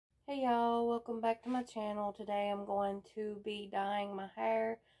Hey y'all, welcome back to my channel. Today I'm going to be dyeing my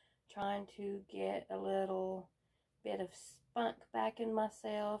hair, trying to get a little bit of spunk back in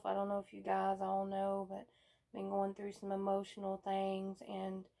myself. I don't know if you guys all know, but I've been going through some emotional things,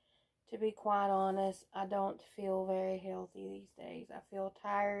 and to be quite honest, I don't feel very healthy these days. I feel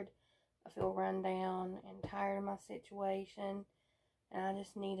tired, I feel run down and tired of my situation, and I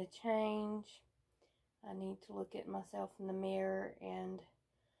just need a change. I need to look at myself in the mirror and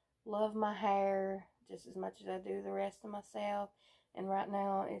love my hair just as much as I do the rest of myself, and right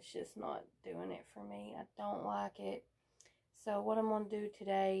now it's just not doing it for me. I don't like it. So what I'm going to do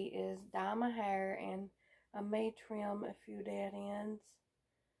today is dye my hair, and I may trim a few dead ends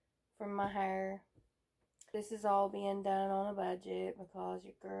from my hair. This is all being done on a budget because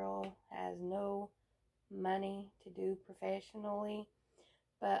your girl has no money to do professionally,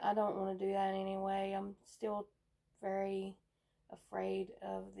 but I don't want to do that anyway. I'm still very afraid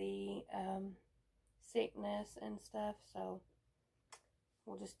of the sickness and stuff, so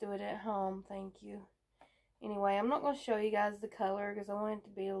we'll just do it at home. Thank you. Anyway, I'm not going to show you guys the color because I want it to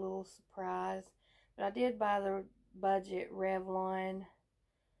be a little surprise, but I did buy the budget Revlon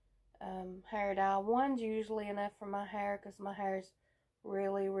hair dye. One's usually enough for my hair because my hair's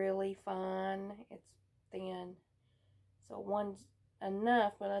really fine. It's thin, so one's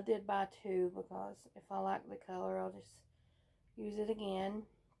enough, but I did buy two because if I like the color, I'll just use it again,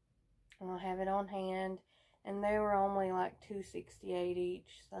 and I'll have it on hand. And they were only like $2.68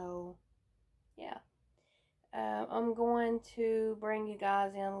 each, so yeah. I'm going to bring you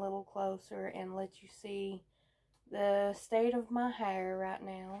guys in a little closer and let you see the state of my hair right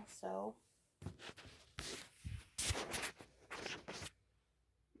now. So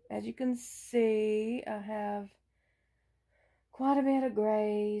as you can see, I have quite a bit of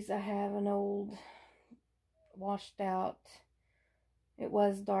grays. I have an old washed out, it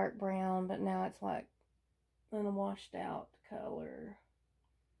was dark brown, but now it's like in a washed out color.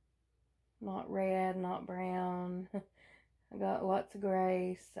 Not red, not brown. I got lots of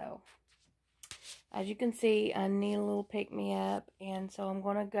gray. So as you can see, I need a little pick me up, and so I'm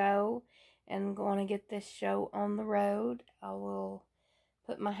going to go and going to get this show on the road. I will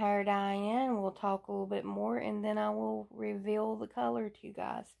put my hair dye in, we'll talk a little bit more, and then I will reveal the color to you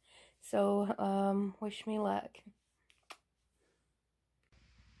guys. So wish me luck.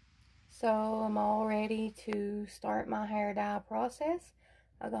 So I'm all ready to start my hair dye process.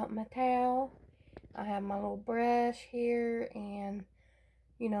 I got my towel, I have my little brush here, and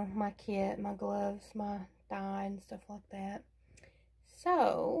you know, my kit, my gloves, my dye and stuff like that.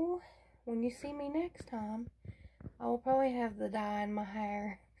 So when you see me next time, I will probably have the dye in my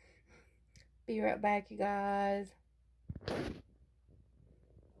hair. Be right back, you guys.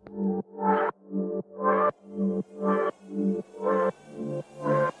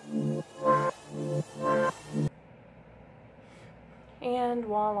 And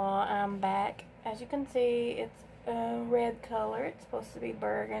voila, I'm back. As you can see, it's a red color. It's supposed to be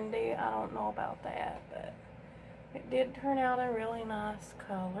burgundy. I don't know about that, but it did turn out a really nice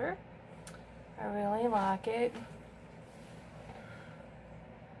color. I really like it.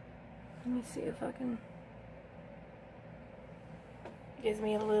 Let me see if I can. Gives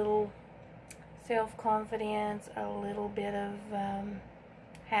me a little self-confidence, a little bit of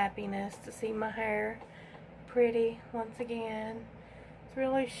happiness to see my hair pretty once again. It's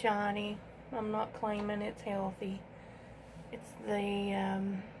really shiny. I'm not claiming it's healthy. It's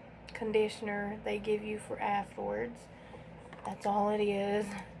the conditioner they give you for afterwards. That's all it is.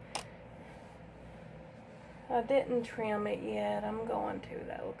 I didn't trim it yet. I'm going to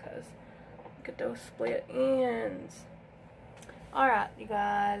though, because look at those split ends. Alright, you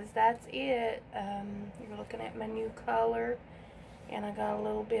guys, that's it. You're looking at my new color, and I got a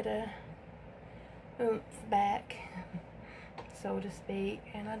little bit of oomph back, so to speak.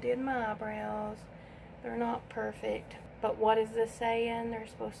 And I did my eyebrows. They're not perfect, but what is this saying? They're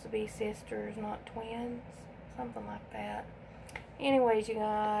supposed to be sisters, not twins, something like that. Anyways, you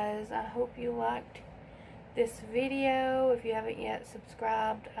guys, I hope you liked this video. If you haven't yet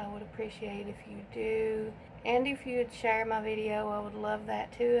subscribed, I would appreciate if you do, and if you would share my video, I would love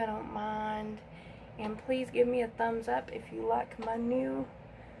that too. I don't mind. And please give me a thumbs up if you like my new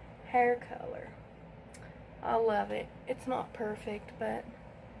hair color. I love it. It's not perfect, but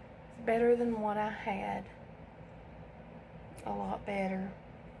it's better than what I had. A lot better.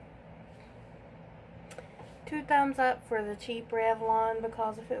 2 thumbs up for the cheap Revlon,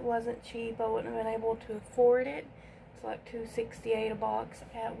 because if it wasn't cheap, I wouldn't have been able to afford it. It's like $2.68 a box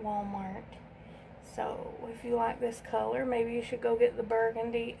at Walmart. So if you like this color, maybe you should go get the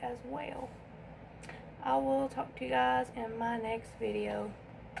burgundy as well. I will talk to you guys in my next video.